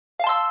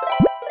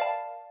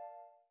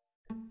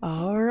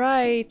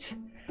Alright,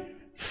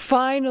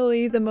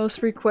 finally the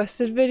most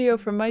requested video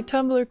from my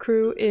Tumblr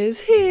crew is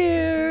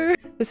here!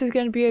 This is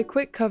going to be a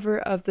quick cover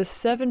of the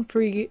 7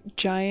 free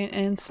giant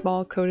and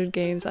small coded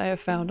games I have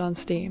found on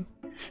Steam.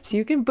 So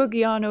you can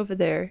boogie on over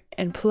there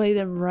and play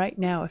them right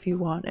now if you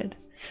wanted.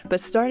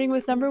 But starting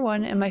with number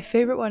 1, and my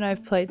favorite one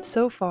I've played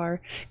so far,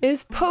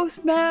 is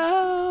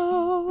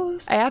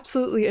Postmouse! I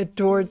absolutely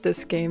adored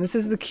this game. This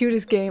is the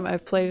cutest game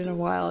I've played in a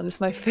while, and it's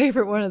my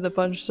favorite one of the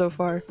bunch so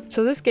far.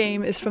 So this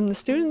game is from the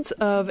students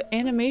of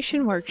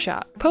Animation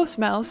Workshop.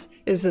 Postmouse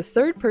is a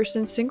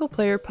third-person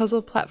single-player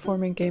puzzle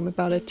platforming game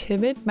about a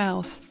timid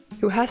mouse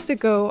who has to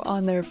go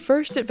on their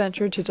first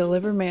adventure to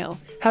deliver mail.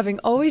 Having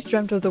always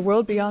dreamt of the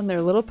world beyond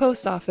their little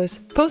post office,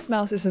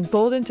 Postmouse is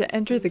emboldened to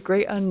enter the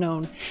great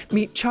unknown,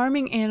 meet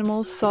charming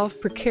animals, solve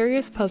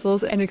precarious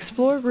puzzles, and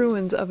explore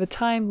ruins of a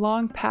time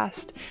long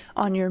past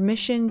on your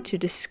mission to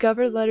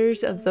discover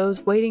letters of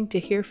those waiting to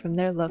hear from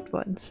their loved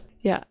ones.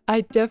 Yeah,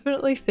 I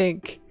definitely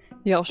think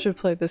y'all should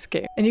play this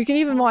game. And you can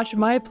even watch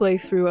my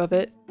playthrough of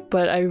it,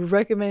 but I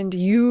recommend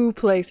you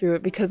play through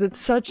it because it's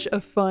such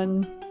a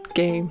fun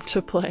game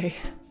to play.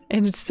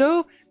 And it's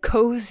so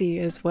cozy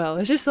as well.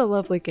 It's just a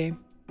lovely game.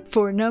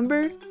 For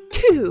number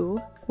 2,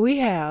 we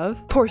have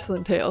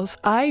Porcelain Tales.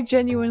 I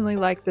genuinely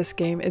like this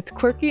game. It's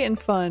quirky and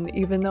fun,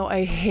 even though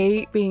I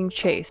hate being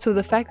chased. So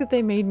the fact that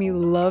they made me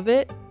love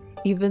it,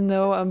 even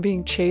though I'm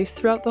being chased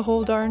throughout the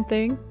whole darn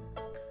thing,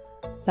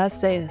 that's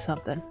saying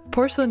something.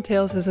 Porcelain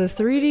Tales is a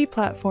 3D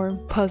platform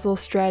puzzle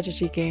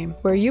strategy game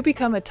where you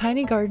become a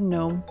tiny garden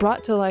gnome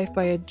brought to life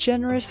by a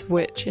generous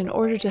witch in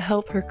order to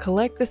help her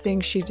collect the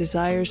things she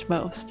desires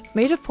most.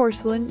 Made of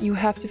porcelain, you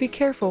have to be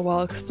careful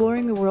while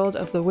exploring the world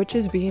of the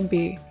witch's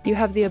B&B. You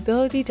have the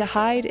ability to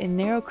hide in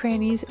narrow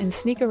crannies and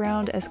sneak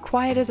around as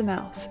quiet as a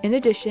mouse. In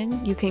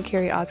addition, you can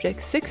carry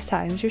objects 6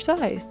 times your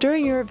size.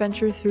 During your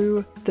adventure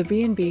through the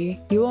B&B,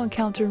 you will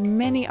encounter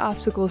many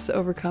obstacles to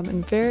overcome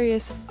and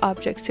various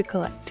objects to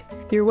collect.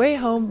 Your way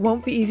home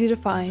won't be easy to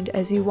find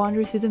as you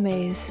wander through the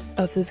maze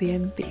of the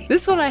B&B.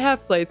 This one I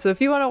have played, so if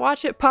you want to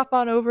watch it, pop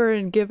on over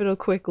and give it a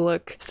quick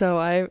look. So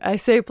I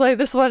say play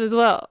this one as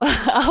well.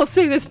 I'll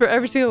say this for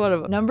every single one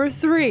of them. Number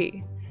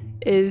 3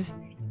 is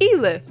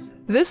Elif.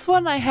 This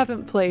one I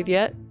haven't played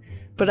yet,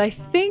 but I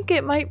think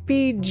it might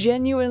be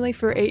genuinely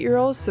for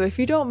 8-year-olds, so if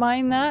you don't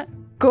mind that,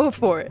 go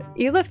for it.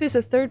 Elif is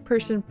a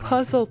third-person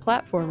puzzle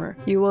platformer.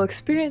 You will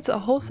experience a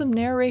wholesome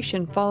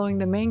narration following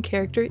the main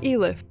character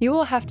Elif. You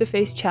will have to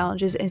face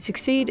challenges and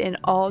succeed in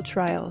all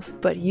trials.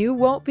 But you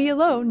won't be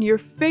alone. Your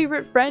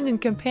favorite friend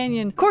and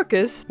companion,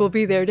 Corcus, will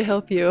be there to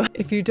help you.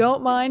 If you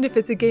don't mind if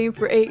it's a game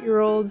for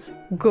 8-year-olds,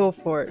 go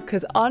for it.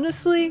 Because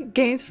honestly,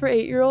 games for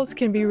 8-year-olds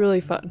can be really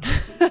fun.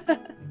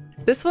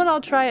 This one I'll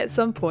try at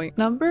some point.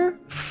 Number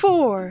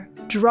 4,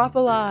 Drop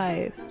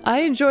Alive. I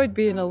enjoyed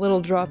being a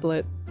little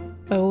droplet.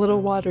 A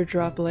little water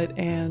droplet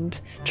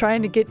and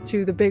trying to get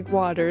to the big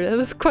water. It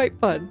was quite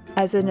fun.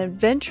 As an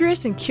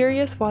adventurous and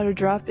curious water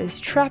drop is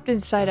trapped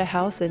inside a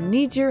house and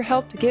needs your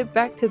help to get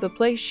back to the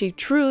place she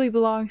truly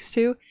belongs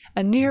to,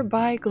 a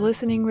nearby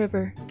glistening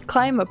river.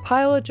 Climb a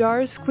pile of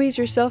jars, squeeze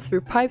yourself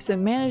through pipes,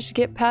 and manage to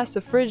get past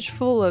a fridge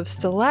full of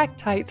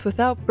stalactites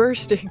without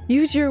bursting.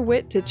 Use your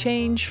wit to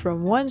change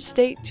from one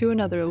state to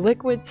another,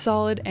 liquid,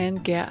 solid,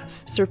 and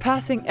gas,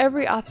 surpassing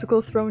every obstacle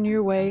thrown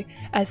your way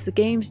as the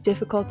game's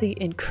difficulty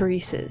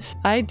increases.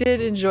 I did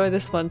enjoy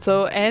this one,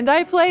 and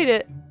I played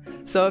it.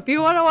 So if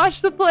you want to watch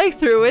the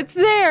playthrough, it's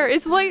there!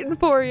 It's waiting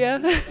for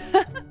you!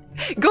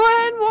 Go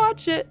ahead and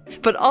watch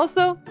it! But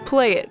also,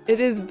 play it. It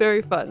is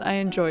very fun. I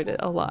enjoyed it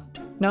a lot.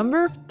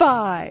 Number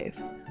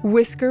 5,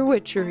 Whisker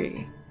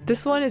Witchery.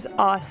 This one is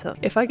awesome.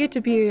 If I get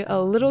to be a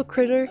little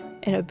critter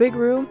in a big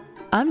room,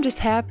 I'm just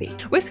happy.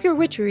 Whisker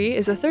Witchery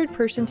is a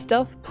third-person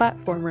stealth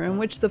platformer in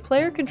which the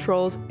player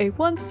controls a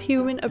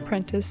once-human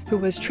apprentice who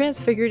was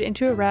transfigured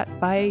into a rat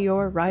by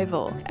your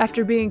rival.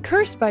 After being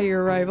cursed by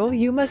your rival,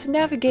 you must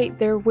navigate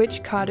their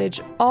witch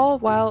cottage, all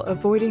while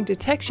avoiding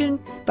detection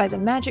by the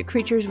magic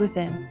creatures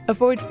within.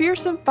 Avoid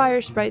fearsome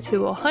fire sprites who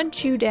will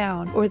hunt you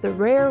down, or the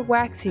rare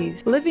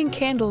waxies, living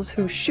candles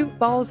who shoot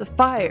balls of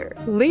fire.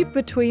 Leap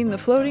between the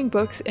floating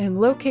books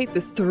and locate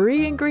the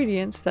 3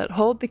 ingredients that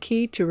hold the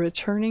key to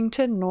returning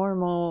to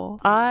normal.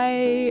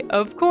 I,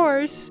 of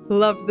course,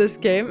 love this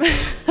game,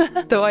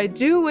 though I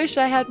do wish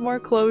I had more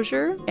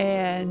closure,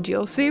 and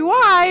you'll see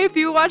why if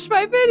you watch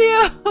my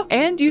video!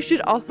 And you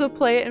should also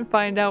play it and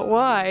find out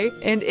why,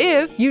 and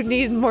if you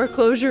need more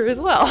closure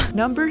as well.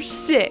 Number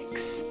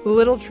 6,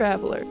 Little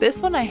Traveler.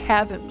 This one I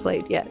haven't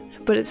played yet,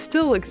 but it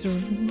still looks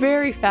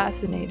very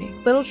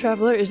fascinating. Little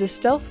Traveler is a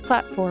stealth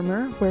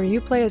platformer where you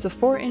play as a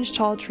 4-inch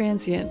tall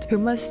transient who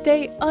must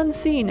stay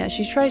unseen as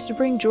she tries to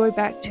bring joy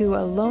back to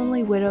a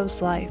lonely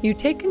widow's life. You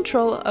take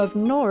control of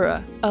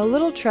Nora, a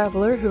little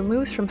traveler who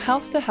moves from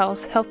house to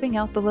house helping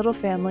out the little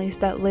families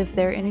that live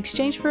there in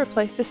exchange for a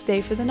place to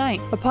stay for the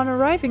night. Upon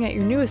arriving at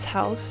your newest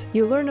house,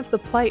 you learn of the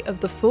plight of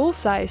the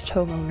full-sized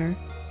homeowner,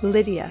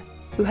 Lydia.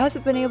 who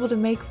hasn't been able to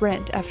make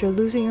rent after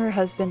losing her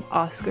husband,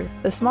 Oscar.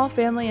 The small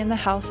family in the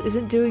house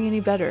isn't doing any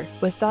better,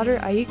 with daughter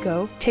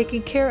Aiko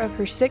taking care of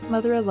her sick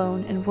mother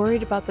alone and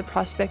worried about the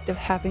prospect of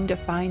having to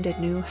find a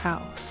new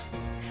house.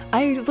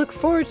 I look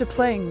forward to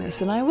playing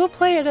this, and I will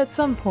play it at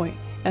some point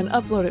and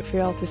upload it for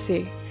y'all to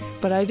see.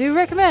 But I do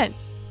recommend,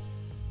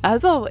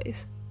 as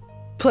always,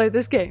 play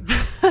this game.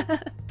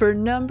 For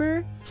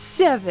number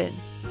 7,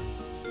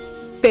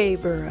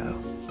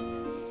 Fayborough.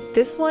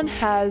 This one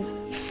has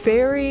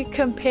fairy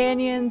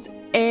companions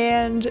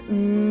and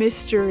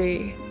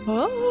mystery.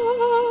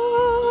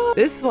 Oh!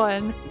 This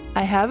one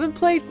I haven't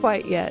played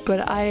quite yet,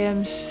 but I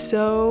am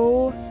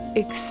so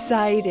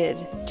excited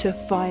to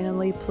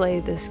finally play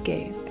this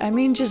game. I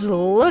mean, just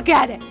look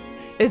at it!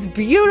 It's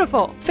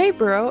beautiful!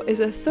 Fayborough is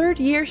a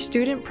 3rd-year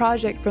student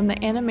project from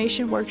the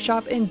Animation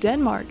Workshop in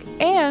Denmark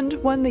and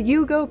won the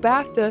Hugo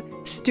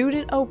BAFTA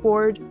Student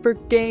Award for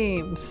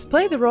Games.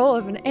 Play the role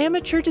of an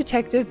amateur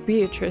detective,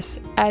 Beatrice,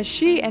 as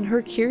she and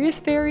her curious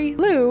fairy,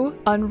 Lou,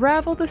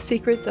 unravel the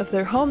secrets of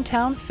their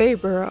hometown,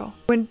 Fayborough.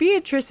 When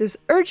Beatrice is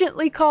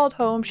urgently called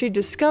home, she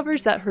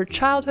discovers that her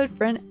childhood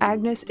friend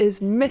Agnes is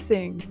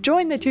missing.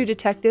 Join the 2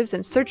 detectives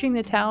in searching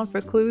the town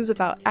for clues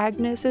about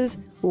Agnes's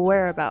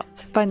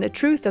whereabouts. Find the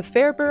truth of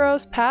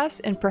Fayborough's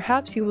past, and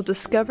perhaps you will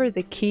discover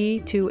the key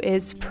to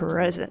its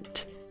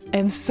present.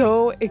 I'm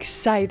so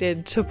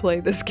excited to play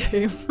this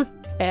game.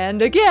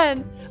 And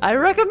again, I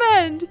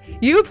recommend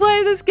you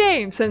play this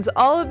game since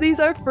all of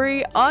these are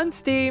free on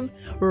Steam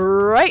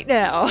right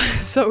now.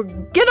 So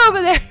get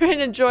over there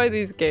and enjoy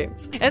these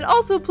games. And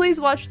also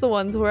please watch the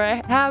ones where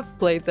I have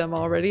played them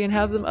already and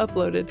have them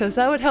uploaded, because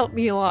that would help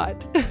me a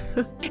lot.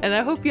 And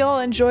I hope y'all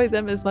enjoy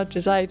them as much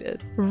as I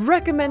did.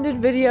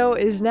 Recommended video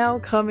is now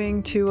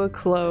coming to a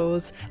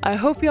close. I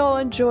hope y'all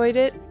enjoyed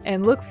it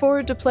and look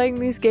forward to playing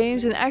these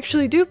games, and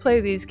actually do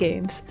play these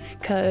games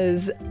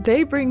because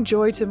they bring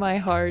joy to my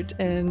heart,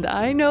 and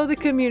I know the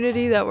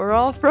community that we're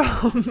all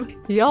from.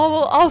 Y'all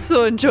will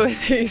also enjoy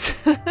these.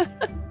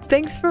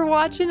 Thanks for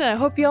watching, and I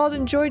hope y'all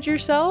enjoyed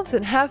yourselves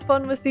and have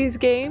fun with these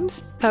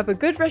games. Have a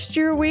good rest of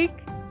your week.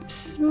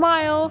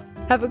 Smile,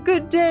 have a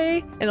good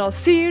day, and I'll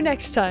see you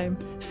next time.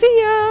 See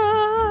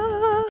ya!